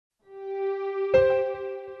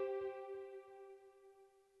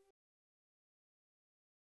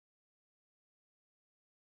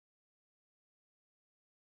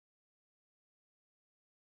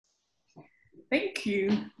Thank you.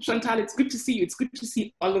 Chantal, it's good to see you. It's good to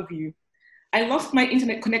see all of you. I lost my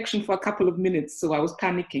internet connection for a couple of minutes, so I was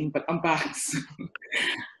panicking, but I'm back. So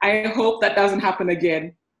I hope that doesn't happen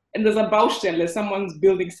again. And there's a Baustelle, someone's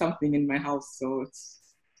building something in my house, so it's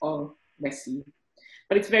all messy.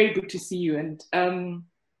 But it's very good to see you. And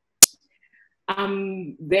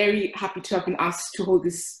I'm very happy to have been asked to hold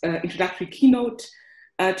this introductory keynote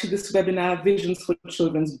to this webinar, Visions for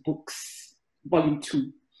Children's Books,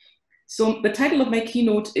 Vol.2. So the title of my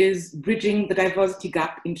keynote is Bridging the Diversity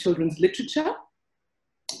Gap in Children's Literature.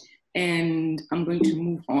 And I'm going to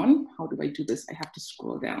move on. How do I do this? I have to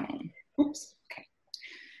scroll down. Oops, okay.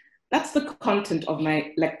 That's the content of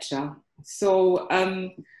my lecture. So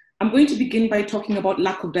I'm going to begin by talking about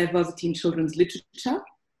lack of diversity in children's literature.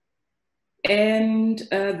 And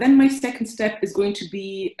then my second step is going to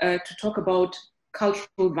be to talk about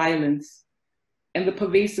cultural violence and the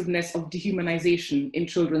pervasiveness of dehumanization in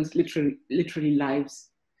children's literary lives.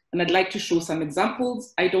 And I'd like to show some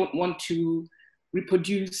examples. I don't want to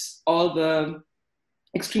reproduce all the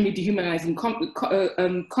extremely dehumanizing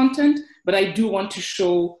content, but I do want to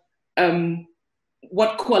show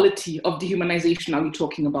what quality of dehumanization are we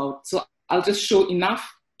talking about. So I'll just show enough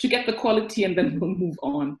to get the quality and then we'll move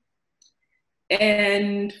on.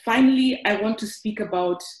 And finally, I want to speak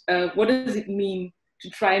about what does it mean to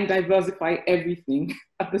try and diversify everything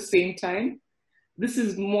at the same time. This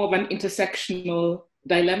is more of an intersectional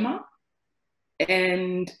dilemma.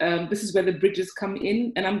 And this is where the bridges come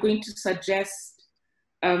in. And I'm going to suggest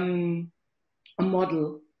a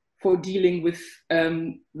model for dealing with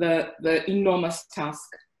the enormous task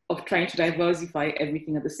of trying to diversify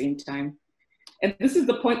everything at the same time. And this is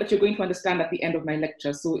the point that you're going to understand at the end of my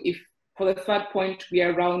lecture. So if for the third point, we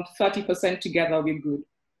are around 30% together, we're good.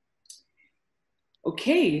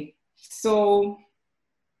 Okay, so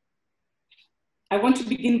I want to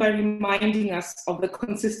begin by reminding us of the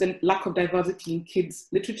consistent lack of diversity in kids'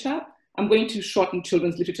 literature. I'm going to shorten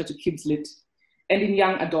children's literature to kids' lit. And in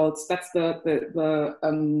young adults, that's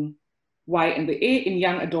the Y and the A in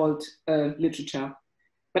young adult literature.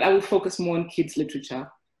 But I will focus more on kids'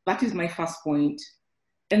 literature. That is my first point.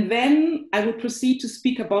 And then I will proceed to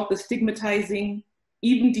speak about the stigmatizing,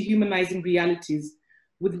 even dehumanizing realities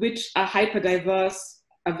with which a hyper-diverse,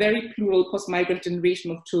 a very plural post-migrant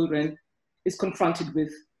generation of children is confronted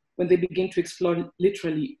with when they begin to explore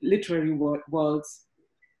literary worlds.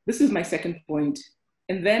 This is my second point.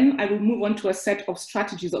 And then I will move on to a set of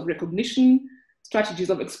strategies of recognition,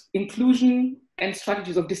 strategies of inclusion, and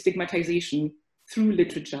strategies of destigmatization through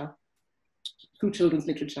literature, through children's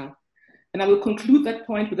literature. And I will conclude that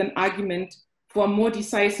point with an argument for a more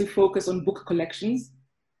decisive focus on book collections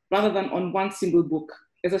rather than on one single book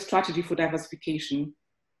as a strategy for diversification.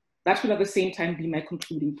 That will at the same time be my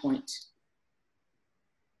concluding point.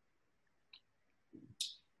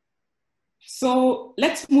 So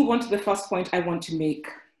let's move on to the first point I want to make.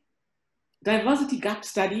 Diversity gap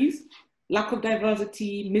studies, lack of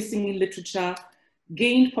diversity, missing in literature,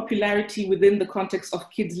 gained popularity within the context of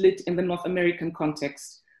kids lit in the North American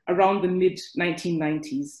context around the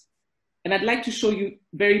mid-1990s. And I'd like to show you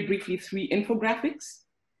very briefly 3 infographics.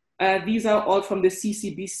 These are all from the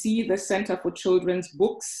CCBC, the Center for Children's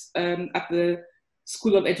Books at the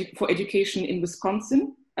School for Education in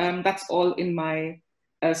Wisconsin. That's all in my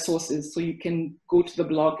sources, so you can go to the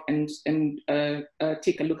blog and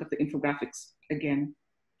take a look at the infographics again.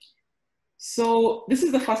 So this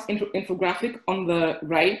is the first infographic on the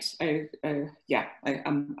right.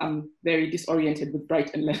 I'm very disoriented with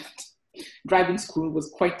right and left. Driving school was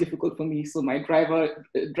quite difficult for me, so my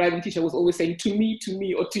driving teacher was always saying to me,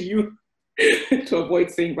 or to you, to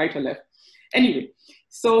avoid saying right or left. Anyway,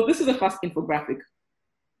 so this is the first infographic.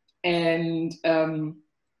 And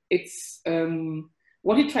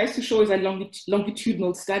what it tries to show is a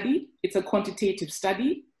longitudinal study. It's a quantitative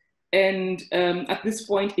study. And at this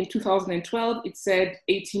point in 2012, it said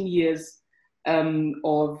 18 years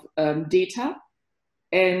of data.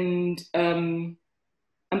 And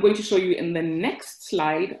I'm going to show you in the next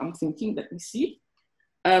slide, I'm thinking, let me see,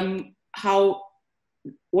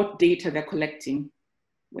 what data they're collecting.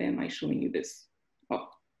 Where am I showing you this? Oh,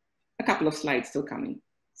 a couple of slides still coming,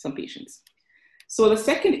 some patience. So the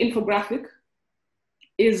second infographic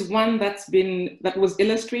is one that was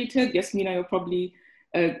illustrated. Yes, Mina, you're probably,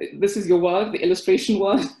 this is your world, the illustration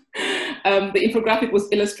world. The infographic was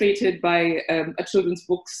illustrated by a children's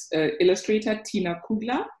books illustrator, Tina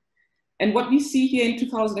Kugler. And what we see here in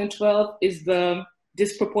 2012 is the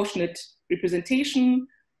disproportionate representation.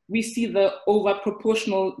 We see the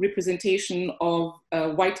over-proportional representation of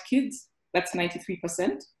white kids, that's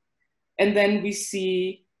 93%. And then we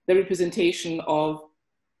see the representation of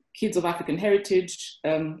kids of African heritage,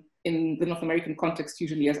 in the North American context,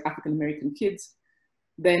 usually as African American kids.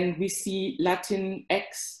 Then we see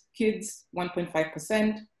Latinx kids,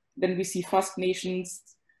 1.5%. Then we see First Nations,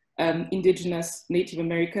 Indigenous Native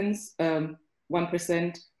Americans,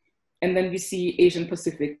 1%. And then we see Asian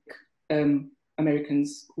Pacific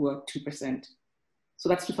Americans, who are 2%. So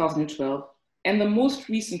that's 2012. And the most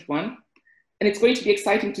recent one, and it's going to be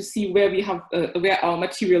exciting to see where we have, where our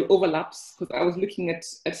material overlaps, because I was looking at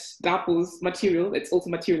DAPO's material. It's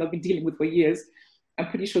also material I've been dealing with for years. I'm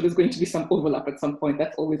pretty sure there's going to be some overlap at some point.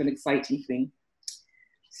 That's always an exciting thing.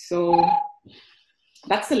 So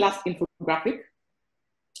that's the last infographic.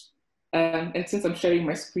 And since I'm sharing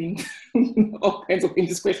my screen, all kinds of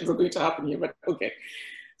indiscretions are going to happen here, but okay.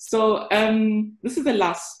 So this is the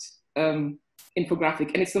last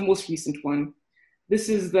infographic, and it's the most recent one. This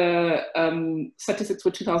is the statistics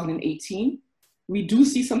for 2018. We do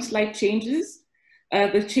see some slight changes.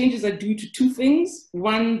 The changes are due to two things.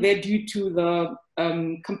 One, they're due to the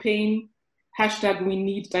campaign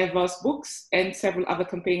 #WeNeedDiverseBooks and several other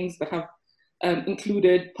campaigns that have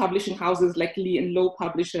included publishing houses like Lee and Low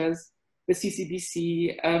Publishers, the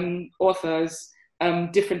CCBC, authors,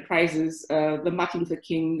 different prizes, the Martin Luther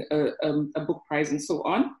King a book prize, and so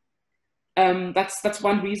on. That's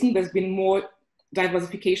one reason. There's been more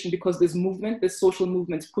diversification because there's social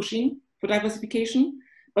movements pushing for diversification,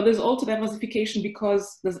 but there's also diversification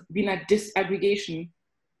because there's been a disaggregation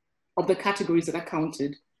of the categories that are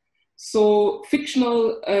counted. So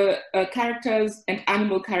fictional characters and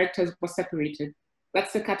animal characters were separated.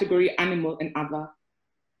 That's the category animal and other.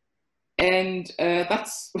 And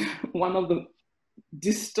that's one of the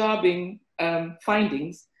disturbing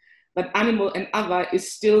findings, that animal and other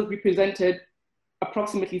is still represented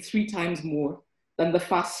approximately 3 times more than the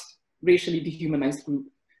first racially dehumanized group.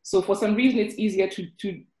 So for some reason, it's easier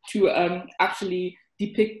to actually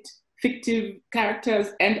depict fictive characters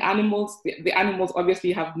and animals. The animals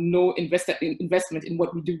obviously have no investment in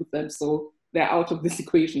what we do with them, so they're out of this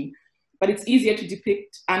equation. But it's easier to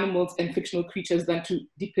depict animals and fictional creatures than to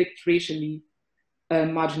depict racially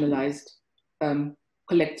marginalized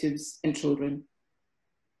collectives and children.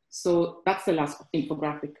 So that's the last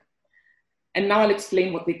infographic. And now I'll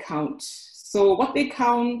explain what they count. So what they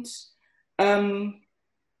count,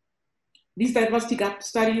 these diversity gap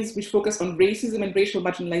studies, which focus on racism and racial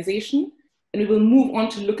marginalization, and we will move on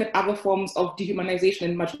to look at other forms of dehumanization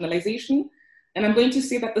and marginalization. And I'm going to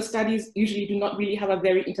say that the studies usually do not really have a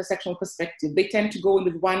very intersectional perspective. They tend to go in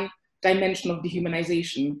with one dimension of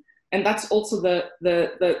dehumanization. And that's also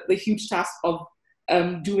the huge task of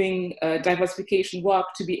doing diversification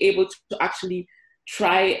work, to be able to actually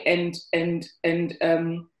try and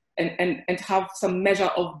have some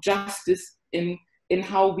measure of justice in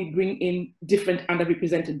how we bring in different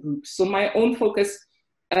underrepresented groups. So my own focus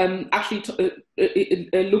actually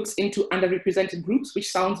looks into underrepresented groups, which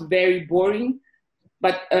sounds very boring,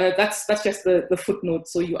 but that's just the footnote,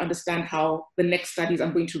 so you understand how the next studies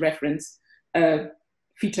I'm going to reference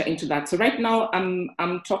feature into that. So right now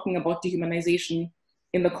I'm talking about dehumanization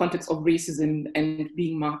in the context of racism and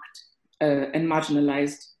being marked and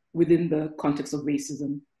marginalized within the context of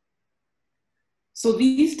racism. So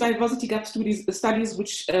these diversity gap studies,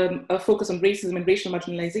 which focus on racism and racial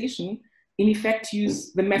marginalization, in effect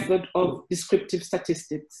use the method of descriptive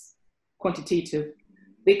statistics, quantitative.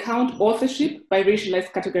 They count authorship by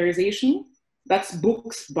racialized categorization. That's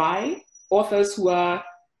books by authors who are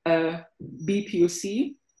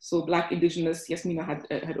BPOC, so Black, Indigenous, Yasmina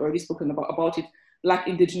had already spoken about it, Black,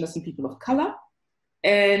 Indigenous, and people of color.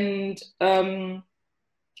 And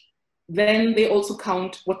then they also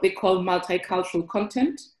count what they call multicultural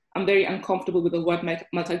content. I'm very uncomfortable with the word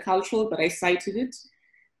multicultural, but I cited it.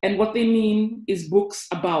 And what they mean is books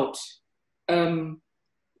about,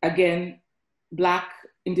 again, Black,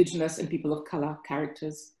 Indigenous, and people of color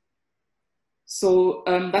characters. So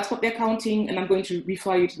that's what they're counting, and I'm going to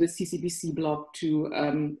refer you to the CCBC blog to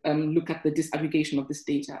look at the disaggregation of this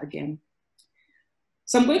data again.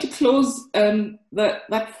 So I'm going to close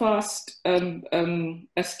that first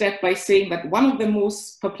step by saying that one of the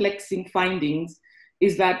most perplexing findings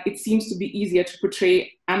is that it seems to be easier to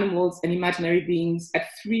portray animals and imaginary beings at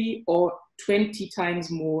 3 or 20 times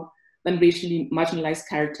more than racially marginalized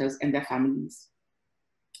characters and their families.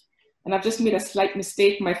 And I've just made a slight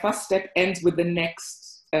mistake. My first step ends with the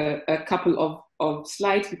next couple of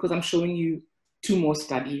slides, because I'm showing you 2 more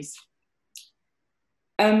studies.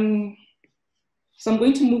 So I'm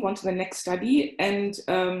going to move on to the next study, and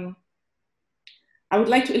I would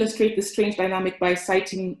like to illustrate this strange dynamic by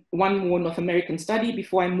citing one more North American study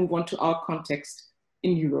before I move on to our context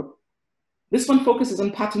in Europe. This one focuses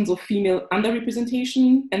on patterns of female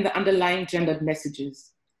underrepresentation and the underlying gendered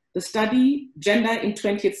messages. The study, Gender in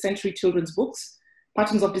 20th Century Children's Books,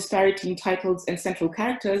 Patterns of Disparity in Titles and Central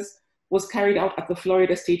Characters, was carried out at the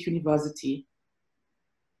Florida State University.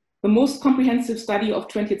 The most comprehensive study of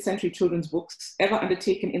 20th century children's books ever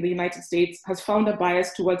undertaken in the United States has found a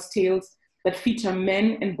bias towards tales that feature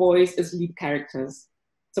men and boys as lead characters.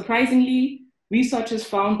 Surprisingly, researchers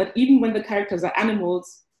found that even when the characters are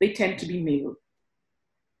animals, they tend to be male.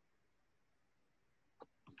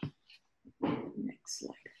 Next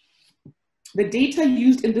slide. The data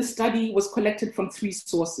used in this study was collected from 3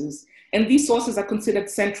 sources, and these sources are considered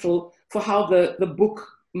central for how the book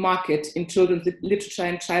market in children's literature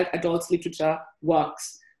and child adults literature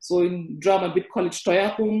works. So in German, we call it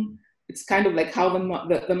Steuerung. It's kind of like how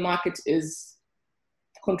the market is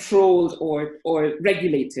controlled or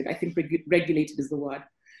regulated. I think regulated is the word.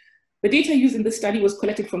 The data used in this study was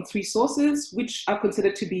collected from 3 sources, which are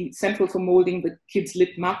considered to be central for molding the kids'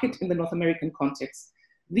 lit market in the North American context.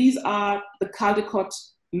 These are the Caldecott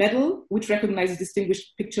Medal, which recognizes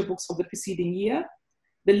distinguished picture books of the preceding year,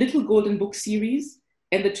 the Little Golden Book series,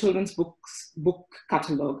 and the children's book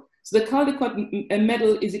catalog. So the Caldecott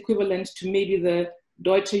Medal is equivalent to maybe the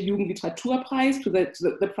Deutsche Jugendliteratur Prize, to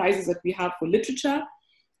the prizes that we have for literature.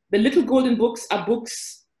 The Little Golden Books are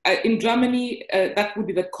books in Germany, that would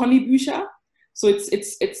be the Conny-Bücher. So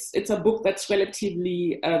it's a book that's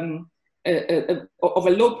relatively of a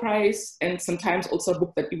low price, and sometimes also a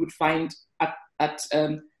book that you would find at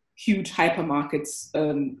huge hypermarkets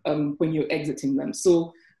when you're exiting them.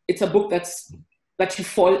 So it's a book that you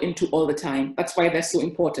fall into all the time. That's why they're so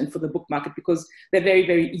important for the book market, because they're very,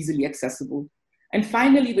 very easily accessible. And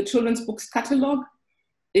finally, the children's books catalog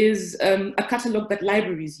is a catalog that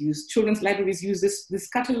libraries use. Children's libraries use this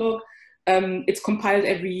catalog. It's compiled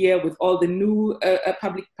every year with all the new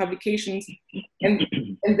publications,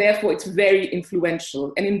 and therefore it's very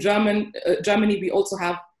influential. And in Germany, we also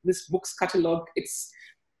have this books catalog. It's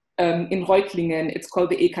in Reutlingen. It's called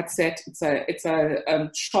the EKZ. It's a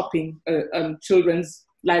shopping children's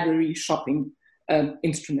library shopping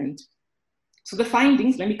instrument. So the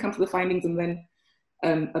findings. Let me come to the findings and then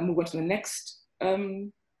I'll move on to the next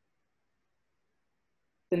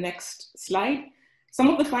slide. Some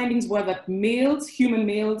of the findings were that males, human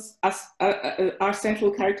males, are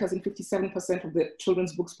central characters in 57% of the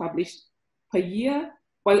children's books published per year,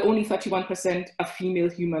 while only 31% are female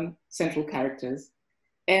human central characters.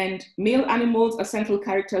 And male animals are central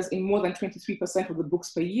characters in more than 23% of the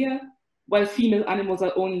books per year, while female animals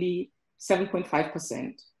are only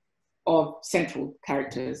 7.5% of central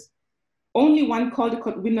characters. Only one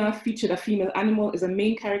Caldecott winner featured a female animal as a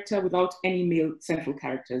main character without any male central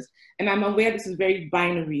characters. And I'm aware this is very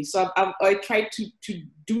binary. So I tried to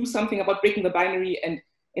do something about breaking the binary, and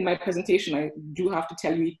in my presentation, I do have to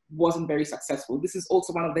tell you it wasn't very successful. This is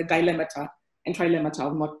also one of the dilemmata and trilemmata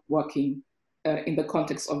of not working in the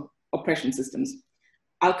context of oppression systems.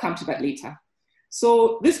 I'll come to that later.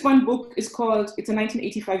 So this one book is called, it's a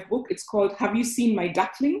 1985 book. It's called Have You Seen My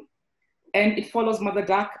Duckling? And it follows Mother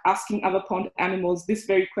Duck asking other pond animals this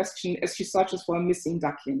very question as she searches for a missing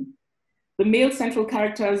duckling. The male central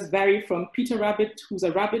characters vary from Peter Rabbit, who's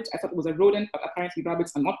a rabbit. I thought it was a rodent, but apparently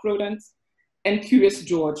rabbits are not rodents. And Curious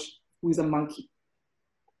George, who is a monkey.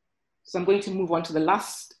 So I'm going to move on to the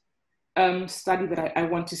last study that I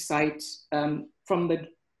want to cite from the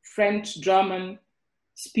French-German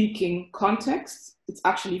speaking context. It's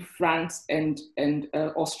actually France and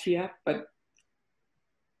Austria, but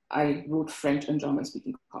I wrote French and German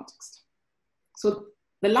speaking context. So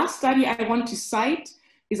the last study I want to cite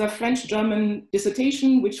is a French-German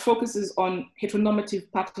dissertation which focuses on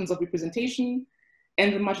heteronormative patterns of representation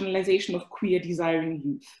and the marginalization of queer desiring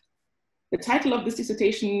youth. The title of this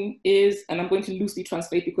dissertation is, and I'm going to loosely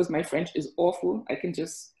translate because my French is awful. I can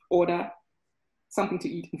just order something to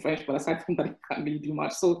eat in French, but aside from that, I can't really do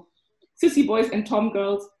much. So Sissy Boys and Tom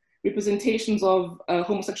Girls, representations of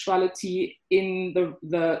homosexuality in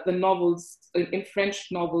the novels, in French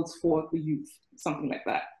novels for the youth, something like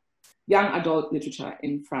that. Young adult literature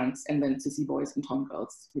in France, and then Sissy Boys and Tom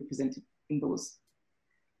Girls represented in those.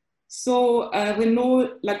 So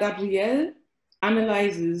Renaud Lagabrielle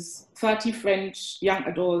analyzes 30 French young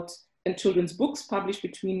adult and children's books published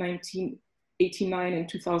between 1989 and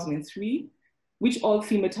 2003, which all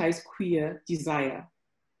thematize queer desire.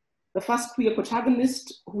 The first queer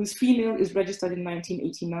protagonist, who is female, is registered in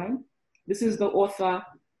 1989. This is the author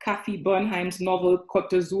Kathy Bernheim's novel Côte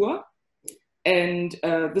d'Azur, and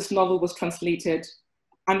this novel was translated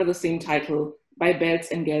under the same title by Belz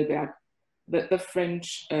and Gelberg. The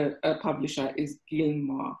French publisher is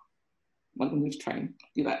Gilmar. I'm going to try and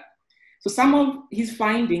do that. So some of his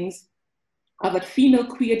findings are that female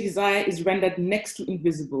queer desire is rendered next to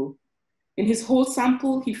invisible. In his whole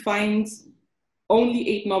sample, he finds only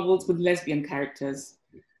 8 novels with lesbian characters.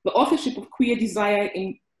 The authorship of queer desire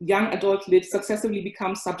in young adult lit successively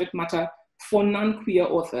becomes subject matter for non-queer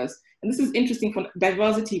authors. And this is interesting for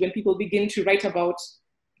diversity when people begin to write about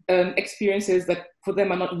experiences that for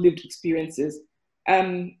them are not lived experiences.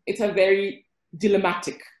 It's a very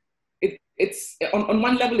dilemmatic. It's on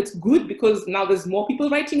one level, it's good because now there's more people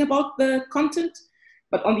writing about the content,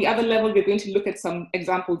 but on the other level, we're going to look at some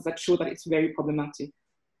examples that show that it's very problematic.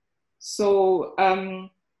 So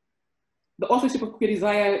the authorship of queer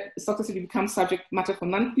desire successively becomes subject matter for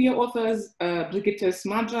non-queer authors. Brigitte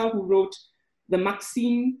Smadja, who wrote the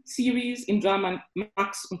Maxine series, in German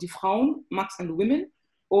Max und die Frauen, Max and the Women,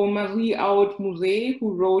 or Marie-Aude Mouret,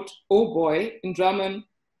 who wrote Oh Boy, in German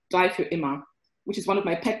Drei für immer, which is one of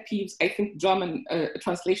my pet peeves. I think German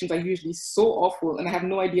translations are usually so awful, and I have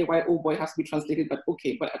no idea why Oh Boy has to be translated, but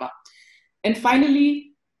okay, whatever. And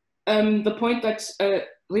finally, the point that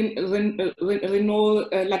Renaud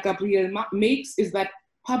Lagabrielle makes is that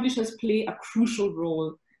publishers play a crucial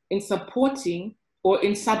role in supporting or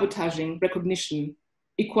in sabotaging recognition,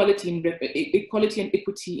 equality and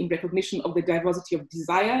equity in recognition of the diversity of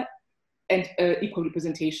desire and equal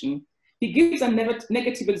representation. He gives a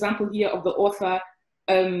negative example here of the author,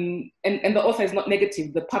 and the author is not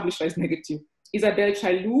negative, the publisher is negative. Isabelle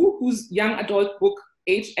Chailloux, whose young adult book,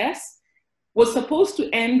 HS, was supposed to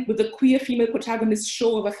end with a queer female protagonist's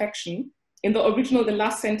show of affection. In the original, the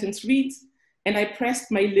last sentence reads, "And I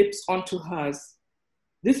pressed my lips onto hers."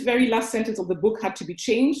 This very last sentence of the book had to be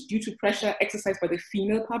changed due to pressure exercised by the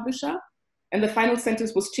female publisher. And the final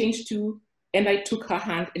sentence was changed to, "And I took her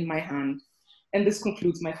hand in my hand." And this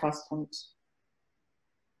concludes my first point.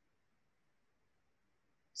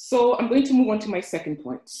 So I'm going to move on to my second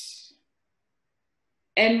point.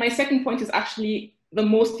 And my second point is actually the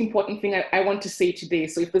most important thing I want to say today.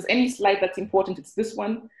 So if there's any slide that's important, it's this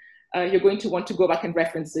one. You're going to want to go back and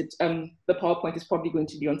reference it. The PowerPoint is probably going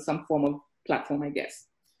to be on some form of platform, I guess.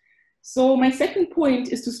 So my second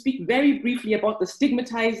point is to speak very briefly about the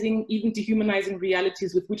stigmatizing, even dehumanizing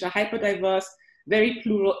realities with which a hyperdiverse, very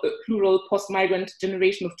plural post-migrant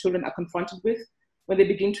generation of children are confronted with when they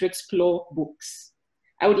begin to explore books.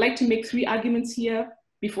 I would like to make 3 arguments here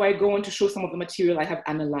before I go on to show some of the material I have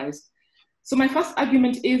analyzed. So my first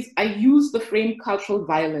argument is I use the frame cultural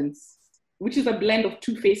violence, which is a blend of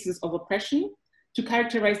 2 faces of oppression to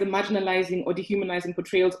characterize the marginalizing or dehumanizing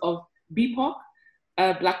portrayals of BIPOC,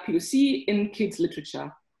 Black POC in kids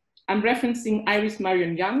literature. I'm referencing Iris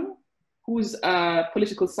Marion Young, who's a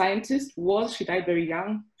political scientist, she died very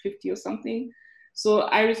young, 50 or something. So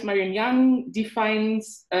Iris Marion Young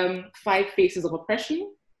defines 5 faces of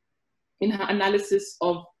oppression in her analysis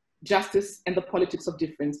of justice and the politics of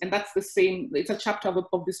difference. And that's the same, it's a chapter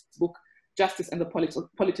of this book, Justice and the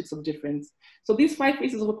Politics of Difference. So these 5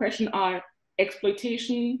 faces of oppression are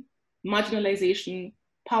exploitation, marginalization,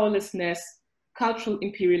 powerlessness, cultural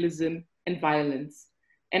imperialism, and violence.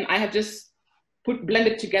 And I have just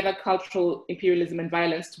blended together cultural imperialism and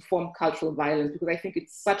violence to form cultural violence, because I think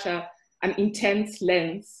it's such an intense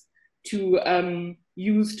lens to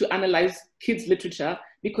use to analyze kids' literature,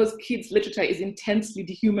 because kids' literature is intensely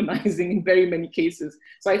dehumanizing in very many cases.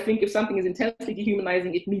 So I think if something is intensely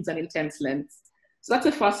dehumanizing, it needs an intense lens. So that's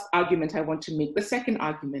the first argument I want to make. The second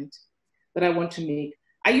argument that I want to make,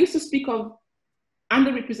 I used to speak of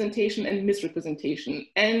underrepresentation and misrepresentation,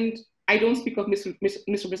 and I don't speak of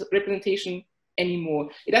misrepresentation anymore.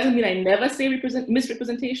 It doesn't mean I never say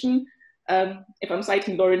misrepresentation. If I'm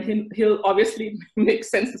citing Lauryn Hill, obviously it makes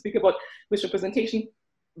sense to speak about misrepresentation,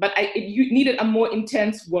 but you needed a more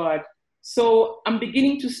intense word. So I'm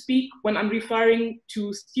beginning to speak when I'm referring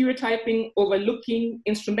to stereotyping, overlooking,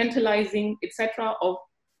 instrumentalizing, etc., of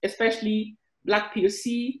especially Black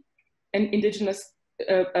POC and Indigenous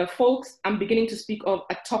folks. I'm beginning to speak of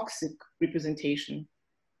a toxic representation.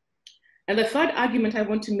 And the third argument I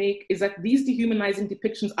want to make is that these dehumanizing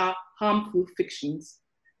depictions are harmful fictions.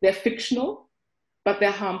 They're fictional, but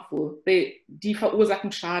they're harmful. They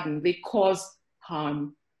verursachen Schaden, they cause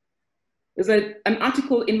harm. There's an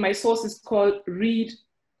article in my sources called Read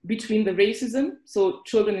Between the Racism. So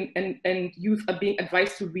children and youth are being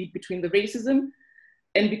advised to read between the racism.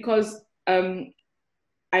 And because I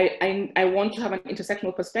want to have an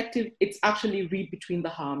intersectional perspective, it's actually read between the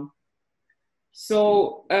harm.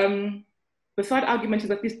 So the third argument is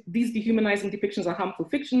that these dehumanizing depictions are harmful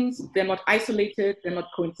fictions. They're not isolated, they're not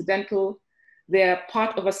coincidental. They're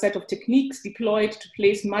part of a set of techniques deployed to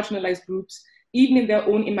place marginalized groups, even in their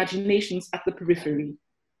own imaginations, at the periphery.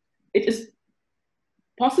 It is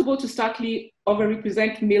possible to starkly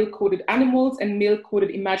overrepresent male-coded animals and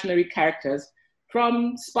male-coded imaginary characters,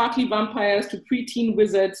 from sparkly vampires to preteen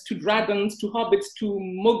wizards to dragons to hobbits to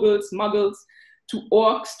muggles, to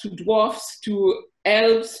orcs to dwarfs to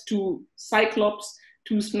elves to cyclops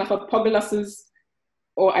to snuffopoguluses,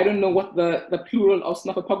 or I don't know what the plural of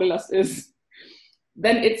snuffopogulus is,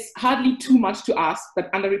 then it's hardly too much to ask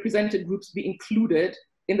that underrepresented groups be included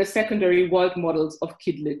in the secondary world models of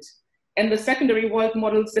Kidlit. And the secondary world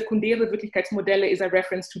models, sekundäre Wirklichkeitsmodelle, is a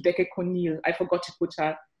reference to Deke Cornel. I forgot to put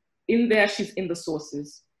her in there, she's in the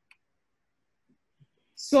sources.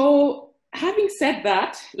 So having said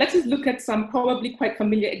that, let's just look at some probably quite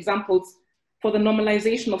familiar examples for the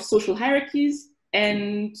normalization of social hierarchies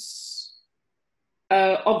and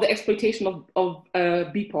of the exploitation of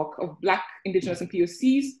BIPOC, of Black, Indigenous, and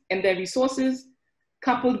POCs and their resources,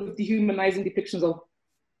 coupled with dehumanizing depictions of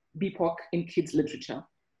BIPOC in kids' literature.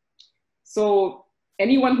 So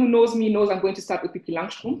anyone who knows me knows I'm going to start with Pippi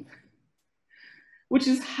Langstrumpf, which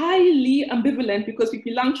is highly ambivalent because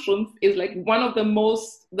Pippi Langstrumpf is like one of the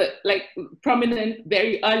most prominent,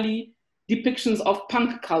 very early depictions of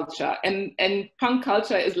punk culture. And punk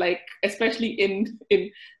culture is like, especially in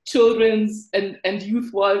children's and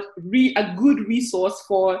youth world, a good resource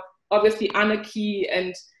for obviously anarchy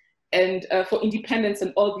and for independence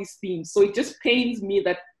and all these themes. So it just pains me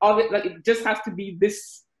that it just has to be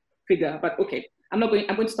this figure, but okay, I'm going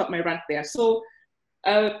to stop my rant there. So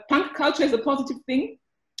punk culture is a positive thing,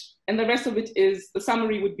 and the rest of it is, the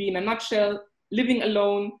summary would be in a nutshell: living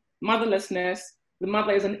alone, motherlessness, the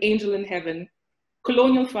mother is an angel in heaven,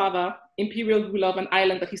 colonial father, imperial ruler of an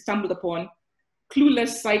island that he stumbled upon,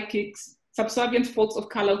 clueless sidekicks, subservient folks of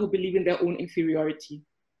color who believe in their own inferiority.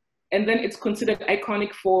 And then it's considered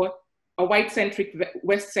iconic for a white-centric,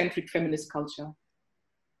 West-centric feminist culture.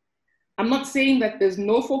 I'm not saying that there's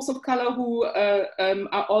no folks of color who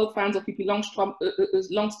are all fans of Pippi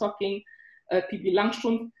Longstocking, Pippi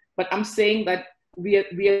Langstrumpf, but I'm saying that we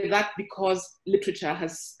are that because literature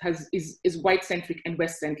is white-centric and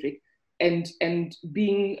West-centric. And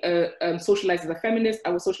being socialized as a feminist,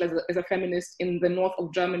 I was socialized as a feminist in the north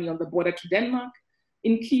of Germany on the border to Denmark,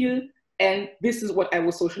 in Kiel, and this is what I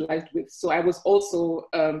was socialized with. So I was also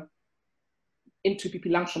into Pippi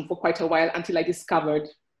Langstrumpf for quite a while until I discovered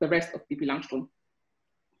the rest of Pippi Langstrumpf.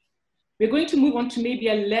 We're going to move on to maybe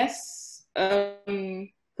a less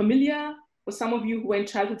familiar, for some of you who are in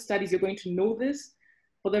childhood studies, you're going to know this.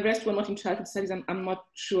 For the rest who are not in childhood studies, I'm not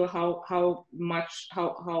sure how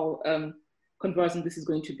conversant this is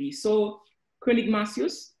going to be. So König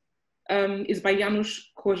Marcius is by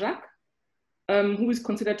Janusz Korczak, who is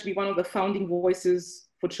considered to be one of the founding voices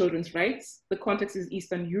for children's rights. The context is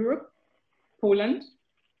Eastern Europe, Poland.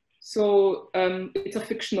 So it's a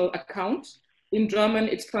fictional account. In German,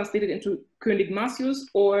 it's translated into König Marcius,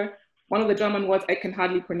 or one of the German words I can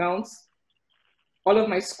hardly pronounce. All of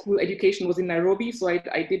my school education was in Nairobi, so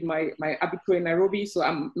I did my Abitur in Nairobi, so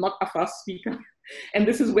I'm not a fast speaker. And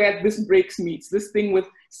this is where this breaks me. It's this thing with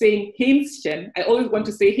saying Hähnchen. I always want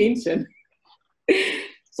to say Hähnchen.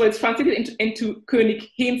 So it's translated into König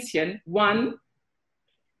Hähnchen, one,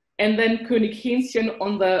 and then König Hähnchen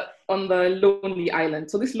on the Lonely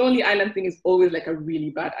Island. So this Lonely Island thing is always like a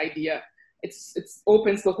really bad idea. It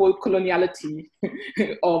opens the whole coloniality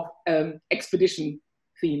of expedition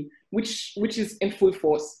theme, which is in full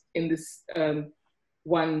force in this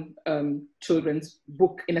one children's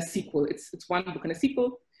book in a sequel. It's one book in a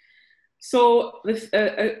sequel. So this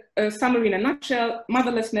a summary in a nutshell: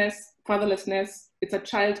 motherlessness, fatherlessness. It's a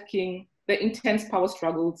child king. The intense power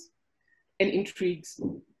struggles and intrigues.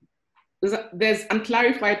 There's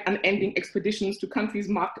unclarified, unending expeditions to countries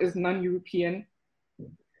marked as non-European.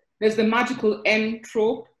 There's the magical N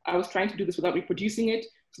trope. I was trying to do this without reproducing it.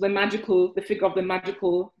 So the figure of the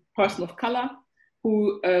magical person of color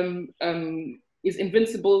who is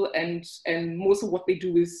invincible, and most of what they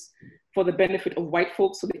do is for the benefit of white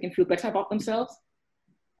folks so they can feel better about themselves.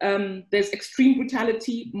 There's extreme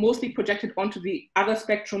brutality, mostly projected onto the other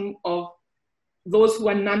spectrum of those who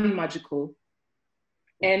are non-magical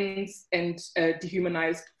and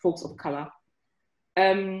dehumanized folks of color.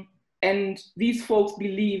 And these folks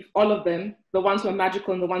believe, all of them, the ones who are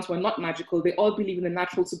magical and the ones who are not magical, they all believe in the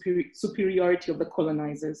natural superiority of the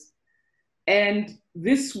colonizers. And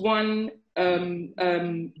this one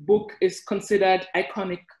book is considered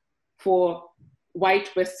iconic for white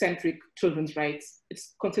West-centric children's rights.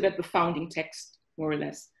 It's considered the founding text, more or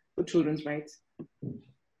less, for children's rights.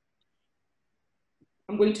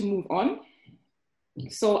 I'm going to move on.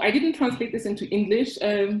 So I didn't translate this into English.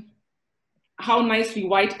 how nicely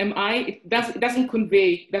white am I? It doesn't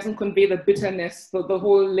convey the bitterness, the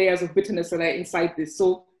whole layers of bitterness that are inside this.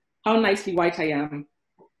 So how nicely white I am.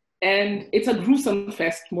 And it's a gruesome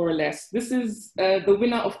fest, more or less. This is the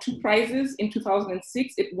winner of 2 prizes in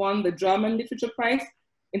 2006. It won the German Literature Prize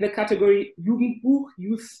in the category Jugendbuch,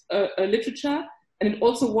 Youth Literature. And it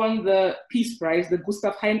also won the Peace Prize, the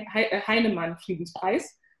Gustav Heinemann Friedenspreis,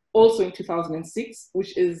 also in 2006,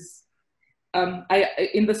 which is,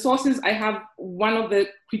 in the sources, I have one of the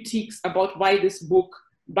critiques about why this book,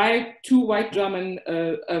 by 2 white German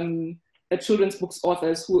children's books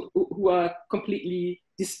authors who are completely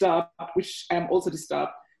disturbed, which I am also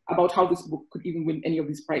disturbed, about how this book could even win any of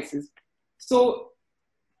these prizes. So,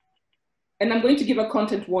 and I'm going to give a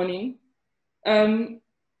content warning.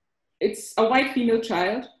 It's a white female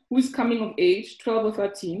child who is coming of age, 12 or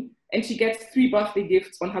 13, and she gets 3 birthday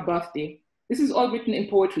gifts on her birthday. This is all written in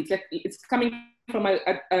poetry. It's coming from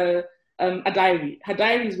a diary. Her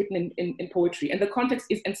diary is written in poetry, and the context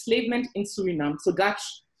is enslavement in Suriname. So Dutch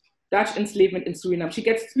enslavement in Suriname. She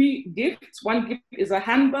gets 3 gifts. 1 gift is a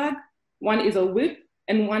handbag, 1 is a whip,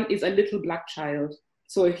 and 1 is a little black child,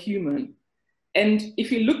 so a human. And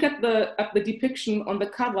if you look at the depiction on the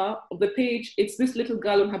cover of the page, it's this little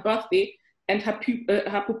girl on her birthday, and her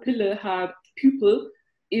pupil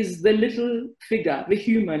is the little figure, the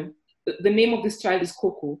human. The name of this child is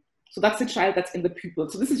Coco. So that's the child that's in the pupil.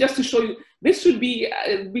 So this is just to show you, this should be,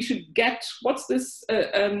 we should get, what's this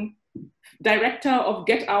director of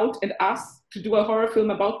Get Out and Us to do a horror film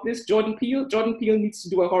about this, Jordan Peele. Jordan Peele needs to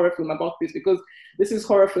do a horror film about this, because this is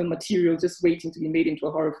horror film material just waiting to be made into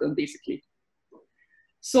a horror film, basically.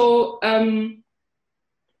 So the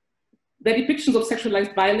depictions of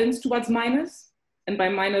sexualized violence towards minors, and by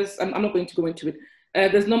minors, I'm not going to go into it.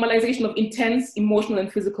 There's normalization of intense emotional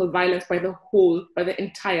and physical violence by the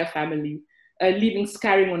entire family, leaving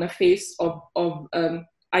scarring on the face of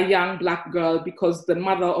a young black girl because the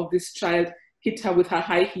mother of this child hit her with her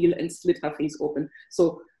high heel and slit her face open.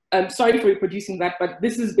 So I'm sorry for reproducing that, but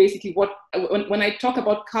this is basically what, when I talk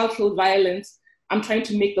about cultural violence, I'm trying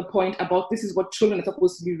to make the point about this is what children are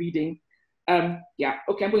supposed to be reading. Yeah,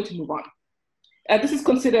 okay, I'm going to move on. This is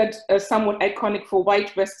considered somewhat iconic for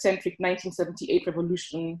white West-centric 1978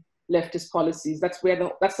 revolution leftist policies. That's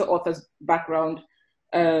the author's background,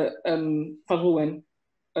 Verhoeven,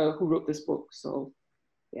 who wrote this book. So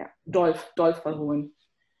yeah, Dolf Verhoeven.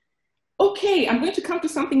 Okay, I'm going to come to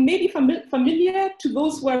something maybe familiar to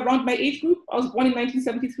those who are around my age group. I was born in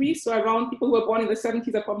 1973, so around people who are born in the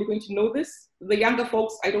 70s are probably going to know this. The younger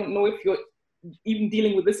folks, I don't know if you're even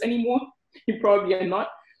dealing with this anymore. You probably are not.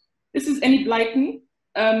 This is Enid Blyton.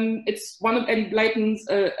 It's one of Enid Blyton's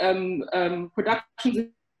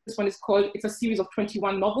productions. This one is called, it's a series of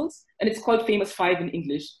 21 novels, and it's called Famous Five in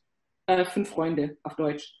English, Fünf Freunde auf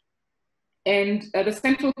Deutsch. And the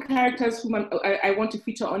central characters whom I want to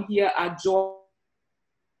feature on here are George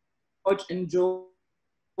and Jo,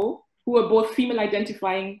 who are both female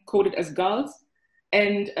identifying, coded as girls.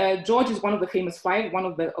 And George is one of the famous 5, one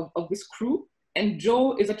of this crew. And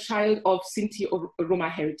Jo is a child of Sinti or Roma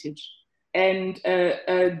heritage. And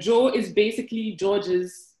Jo is basically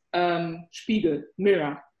George's Spiegel,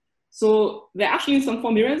 mirror. So there are actually some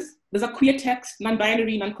 4 mirrors. There's a queer text,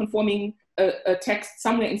 non-binary, non-conforming text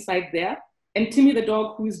somewhere inside there. And Timmy the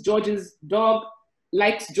dog, who is George's dog,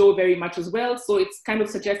 likes Jo very much as well. So it's kind of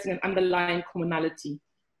suggesting an underlying commonality.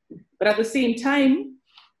 But at the same time,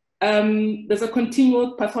 there's a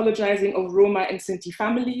continual pathologizing of Roma and Sinti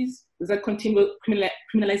families. There's a continual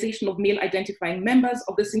criminalization of male identifying members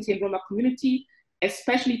of the Sinti and Roma community,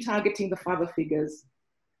 especially targeting the father figures.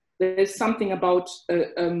 There's something about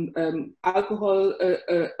alcohol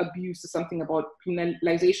abuse, there's something about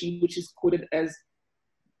criminalization, which is coded as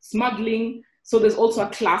smuggling. So there's also a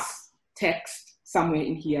class text somewhere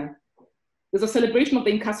in here. There's a celebration of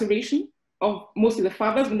the incarceration of mostly the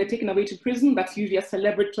fathers when they're taken away to prison. That's usually a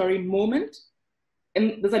celebratory moment.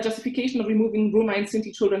 And there's a justification of removing Roma and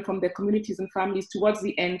Sinti children from their communities and families towards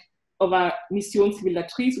the end of a mission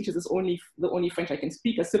civilisatrice, which is the only French I can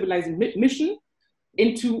speak, a civilizing mission,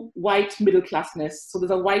 into white middle classness. So there's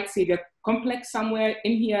a white savior complex somewhere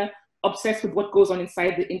in here, obsessed with what goes on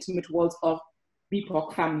inside the intimate walls of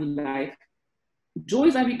BIPOC family life. Jo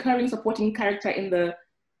is a recurring supporting character in the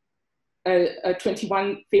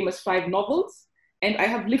 21 famous 5 novels. And I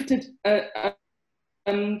have lifted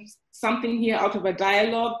something here out of a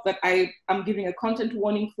dialogue that I am giving a content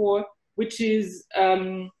warning for, which is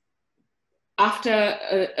after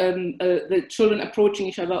the children approaching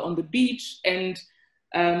each other on the beach, and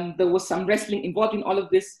there was some wrestling involved in all of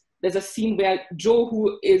this. There's a scene where Jo,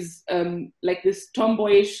 who is like this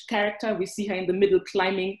tomboyish character, we see her in the middle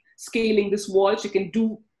climbing scaling this wall. She can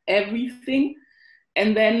do everything.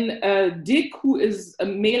 And then Dick, who is a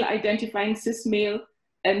male identifying cis male,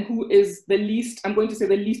 and who is the least, I'm going to say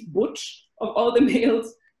the least butch of all the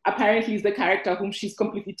males, apparently is the character whom she's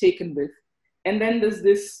completely taken with. And then there's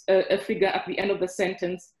this a figure at the end of the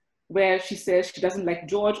sentence where she says she doesn't like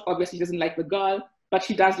George, obviously she doesn't like the girl, but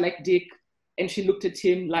she does like Dick, and she looked at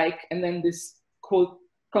him like, and then this whole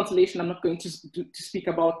constellation, I'm not going to speak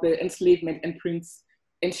about the enslavement and Prince,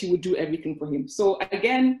 and she would do everything for him. So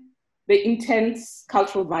again, the intense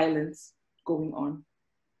cultural violence going on.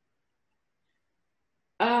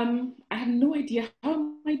 I have no idea, how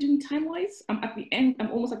am I doing time-wise? I'm at the end,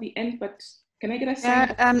 I'm almost at the end, but can I get a sign?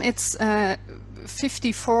 Yeah, it's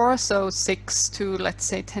 54, so 6 to, let's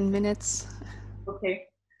say, 10 minutes. Okay,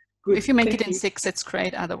 good. If you make Thank it in you. 6, it's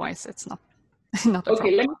great. Otherwise, it's not, not a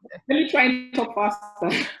okay, problem. let me try and talk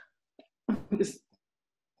faster. I'm just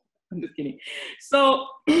kidding. So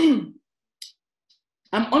I'm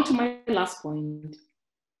on to my last point.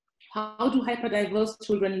 How do hyperdiverse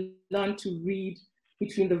children learn to read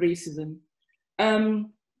between the racism?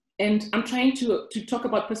 And I'm trying to talk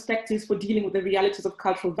about perspectives for dealing with the realities of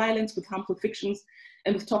cultural violence, with harmful fictions,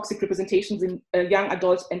 and with toxic representations in young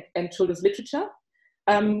adults and children's literature.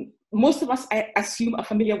 Most of us, I assume, are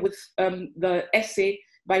familiar with the essay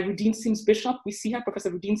by Rudine Sims-Bishop. We see her,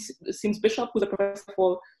 Professor Rudine Sims-Bishop, who's a professor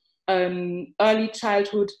for early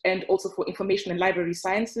childhood and also for information and library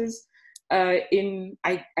sciences in,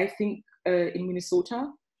 I think, in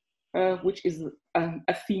Minnesota, which is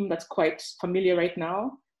a theme that's quite familiar right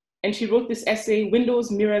now. And she wrote this essay,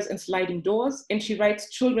 Windows, Mirrors, and Sliding Doors. And she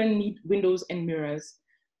writes, children need windows and mirrors.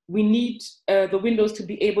 We need the windows to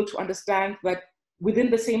be able to understand that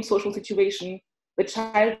within the same social situation, the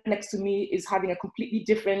child next to me is having a completely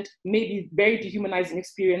different, maybe very dehumanizing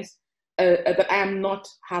experience that I am not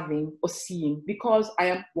having or seeing because I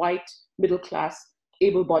am white, middle class,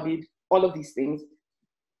 able-bodied, all of these things.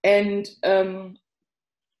 And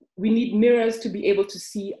we need mirrors to be able to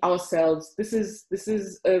see ourselves. This is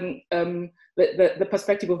the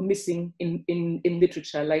perspective of missing in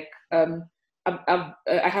literature. Like I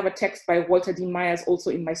have a text by Walter Dean Myers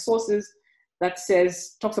also in my sources that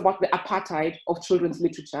talks about the apartheid of children's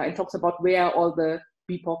literature and talks about where are all the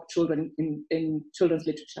BIPOC children in children's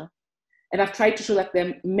literature. And I've tried to show that there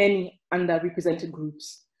are many underrepresented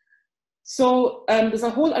groups. So there's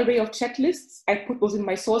a whole array of checklists. I put those in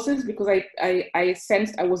my sources because I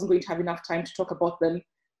sensed I wasn't going to have enough time to talk about them,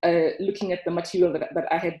 looking at the material that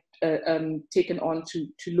I had taken on to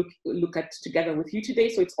look at together with you today.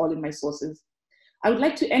 So it's all in my sources. I would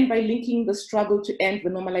like to end by linking the struggle to end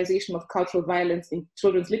the normalization of cultural violence in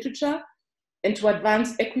children's literature and to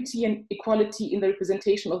advance equity and equality in the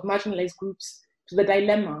representation of marginalized groups to the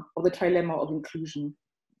dilemma of the trilemma of inclusion.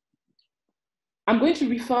 I'm going to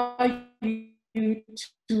refer you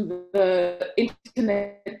to the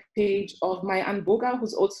internet page of Maisha Boga,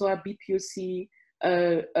 who's also a BPOC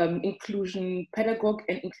inclusion pedagogue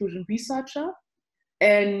and inclusion researcher.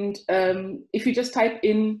 And if you just type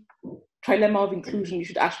in trilemma of inclusion, you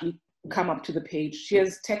should actually come up to the page. She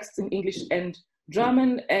has texts in English and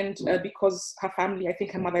German, and because her family, I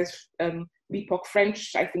think her mother is BIPOC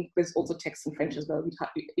French, I think there's also text in French as well,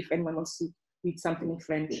 if anyone wants to read something in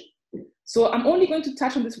French. So I'm only going to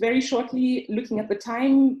touch on this very shortly, looking at the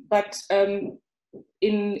time, but in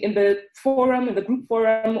the forum, in the group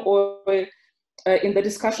forum, or in the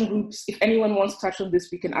discussion groups, if anyone wants to touch on this,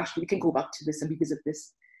 we can go back to this and revisit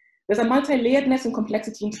this. There's a multi-layeredness and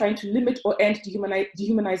complexity in trying to limit or end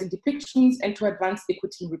dehumanizing depictions and to advance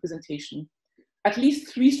equity in representation. At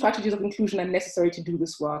least 3 strategies of inclusion are necessary to do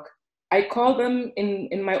this work. I call them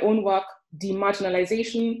in my own work,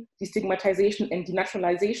 demarginalization, destigmatization, and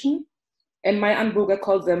denaturalization. And Maisha Boga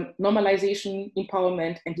calls them normalization,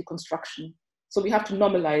 empowerment, and deconstruction. So we have to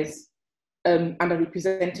normalize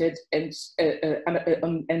underrepresented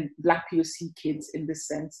and Black POC kids in this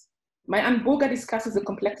sense. Maisha Boga discusses the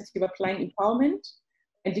complexity of applying empowerment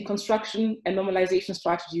and deconstruction and normalization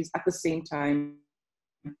strategies at the same time.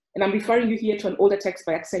 And I'm referring you here to an older text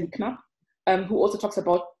by Axel Knapp, who also talks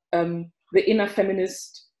about the inner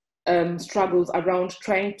feminist struggles around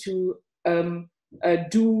trying to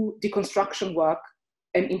do deconstruction work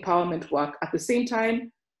and empowerment work at the same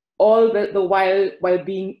time, all the while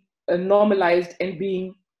being normalized and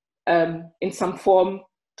being in some form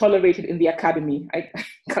tolerated in the academy. I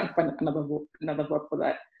can't find another word for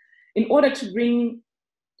that. In order to bring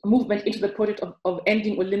movement into the project of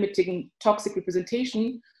ending or limiting toxic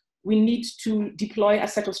representation, we need to deploy a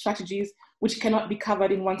set of strategies which cannot be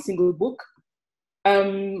covered in one single book,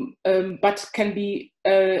 but can be,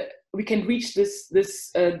 we can reach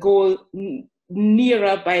this goal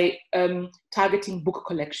nearer by targeting book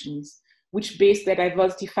collections, which base their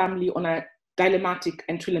diversity family on a dilemmatic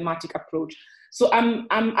and trilemmatic approach. So I'm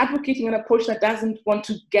advocating an approach that doesn't want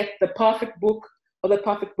to get the perfect book or the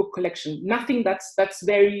perfect book collection. Nothing that's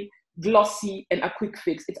very glossy and a quick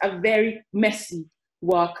fix. It's a very messy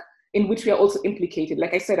work in which we are also implicated.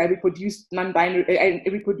 Like I said, I reproduced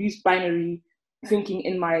binary thinking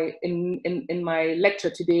in my lecture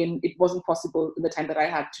today, and it wasn't possible in the time that I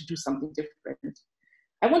had to do something different.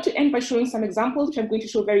 I want to end by showing some examples, which I'm going to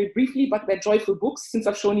show very briefly, but they're joyful books since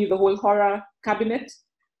I've shown you the whole horror cabinet.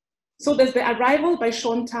 So there's The Arrival by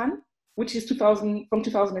Sean Tan, which is from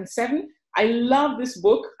 2007. I love this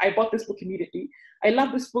book. I bought this book immediately. I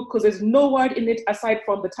love this book because there's no word in it aside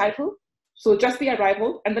from the title. So just The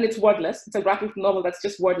Arrival, and then it's wordless. It's a graphic novel that's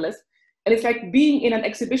just wordless. And it's like being in an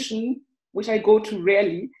exhibition, which I go to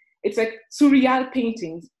rarely. It's like surreal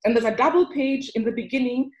paintings. And there's a double page in the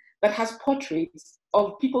beginning that has portraits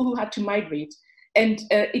of people who had to migrate. And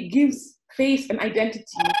it gives face and identity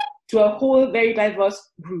to a whole very diverse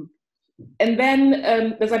group. And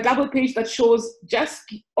then there's a double page that shows just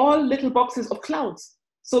all little boxes of clouds.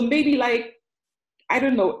 So maybe like, I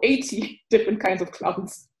don't know, 80 different kinds of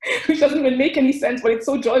clouds, which doesn't even make any sense, but it's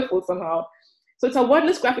so joyful somehow. So it's a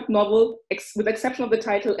wordless graphic novel with the exception of the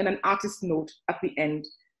title and an artist note at the end.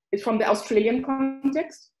 It's from the Australian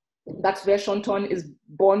context. That's where Sean Tan is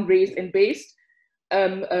born, raised, and based.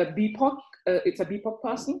 BIPOC, it's a BIPOC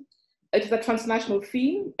person. It's a transnational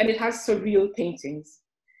theme, and it has surreal paintings.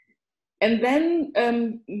 And then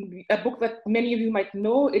a book that many of you might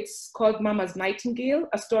know, it's called Mama's Nightingale,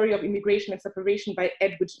 A Story of Immigration and Separation by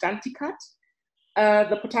Edward Danticat.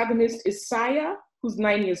 The protagonist is Saya, who's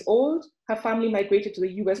 9 years old. Her family migrated to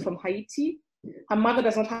the US from Haiti. Her mother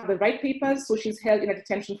does not have the right papers, so she's held in a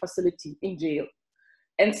detention facility in jail.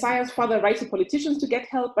 And Saya's father writes to politicians to get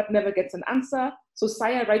help, but never gets an answer. So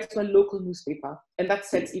Saya writes to a local newspaper, and that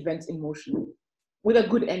sets events in motion with a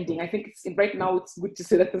good ending. I think right now it's good to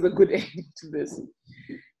say that there's a good ending to this.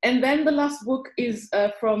 And then the last book is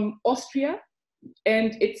from Austria,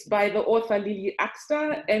 and it's by the author Lili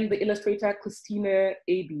Axter and the illustrator Christine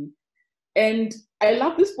Aby. And I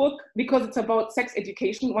love this book because it's about sex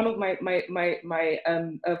education. One of my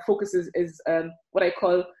focuses is what I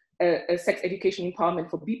call sex education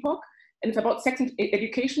empowerment for BIPOC. And it's about sex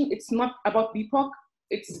education. It's not about BIPOC.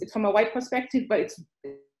 It's from a white perspective, but it's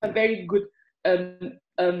a very good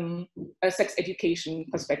sex education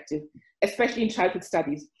perspective, especially in childhood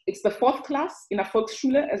studies. It's the 4th class in a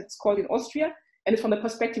Volksschule, as it's called in Austria, and it's from the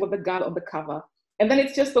perspective of the girl on the cover. And then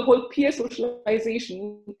it's just the whole peer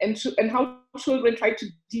socialization and how children try to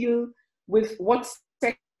deal with what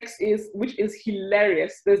sex is, which is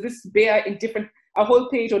hilarious. There's this bear in a whole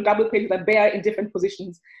page or double page with a bear in different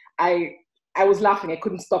positions. I was laughing, I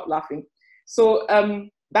couldn't stop laughing. So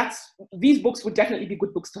these books would definitely be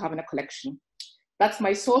good books to have in a collection. That's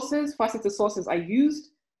my sources. First, it's the sources I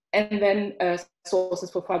used, and then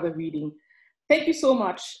sources for further reading. Thank you so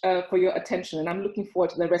much for your attention, and I'm looking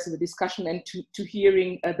forward to the rest of the discussion and to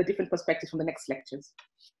hearing the different perspectives from the next lectures.